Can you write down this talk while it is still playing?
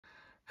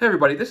Hey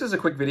everybody, this is a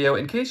quick video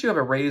in case you have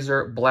a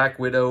Razer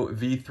BlackWidow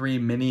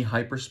V3 Mini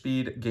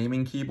HyperSpeed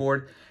gaming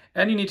keyboard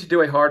and you need to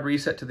do a hard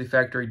reset to the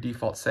factory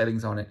default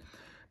settings on it.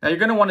 Now you're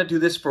going to want to do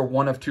this for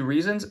one of two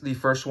reasons. The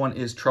first one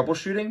is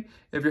troubleshooting.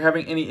 If you're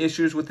having any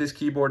issues with this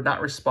keyboard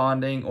not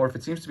responding, or if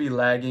it seems to be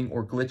lagging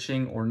or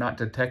glitching or not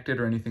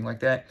detected or anything like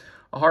that,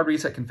 a hard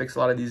reset can fix a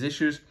lot of these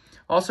issues.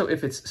 Also,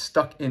 if it's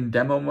stuck in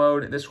demo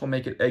mode, this will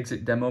make it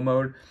exit demo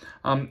mode.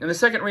 And the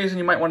second reason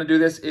you might want to do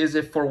this is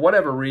if for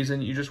whatever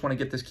reason you just want to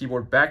get this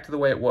keyboard back to the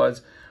way it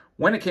was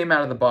when it came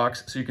out of the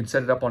box so you can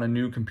set it up on a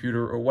new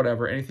computer or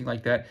whatever, anything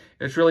like that.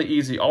 It's really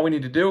easy. All we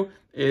need to do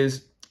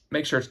is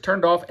make sure it's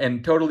turned off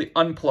and totally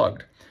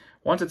unplugged.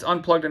 Once it's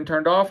unplugged and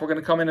turned off, we're going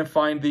to come in and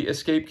find the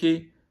escape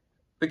key,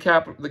 the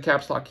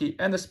caps lock key,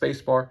 and the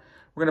space bar.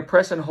 We're going to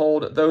press and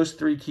hold those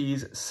three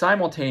keys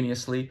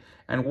simultaneously.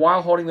 And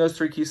while holding those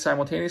three keys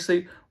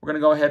simultaneously, we're going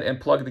to go ahead and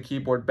plug the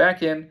keyboard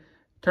back in,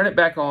 turn it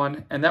back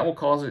on, and that will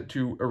cause it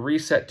to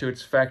reset to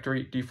its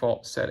factory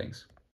default settings.